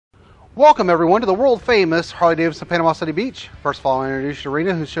Welcome everyone to the world famous Harley-Davidson Panama City Beach. First of all, I'll introduce you to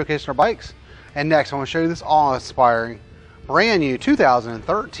Rena, who's showcasing our bikes. And next, I want to show you this awe-inspiring, brand new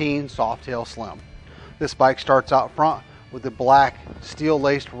 2013 Softail Slim. This bike starts out front with the black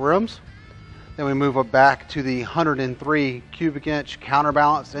steel-laced rims. Then we move up back to the 103 cubic inch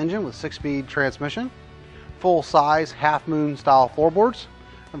counterbalanced engine with 6-speed transmission. Full-size half-moon style floorboards.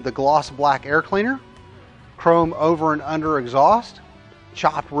 The gloss black air cleaner. Chrome over and under exhaust.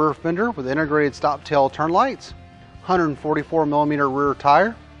 Chopped rear fender with integrated stop tail turn lights, 144mm rear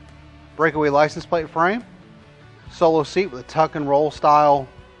tire, breakaway license plate frame, solo seat with a tuck and roll style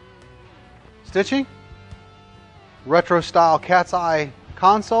stitching, retro style cat's eye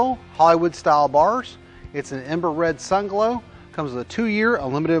console, Hollywood style bars. It's an ember red sun glow, comes with a 2-year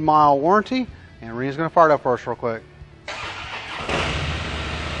unlimited mile warranty, and Rena's going to fire it up for us real quick.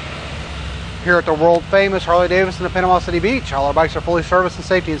 Here at the world famous Harley-Davidson at Panama City Beach, all our bikes are fully serviced and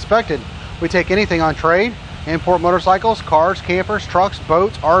safety inspected. We take anything on trade, import motorcycles, cars, campers, trucks,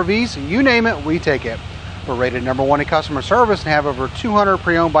 boats, RVs, you name it, we take it. We're rated #1 in customer service and have over 200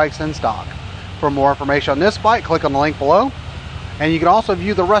 pre-owned bikes in stock. For more information on this bike, click on the link below. And you can also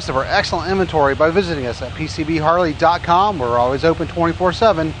view the rest of our excellent inventory by visiting us at pcbharley.com. We're always open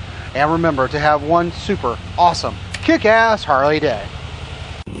 24/7. And remember to have one super awesome kick-ass Harley day.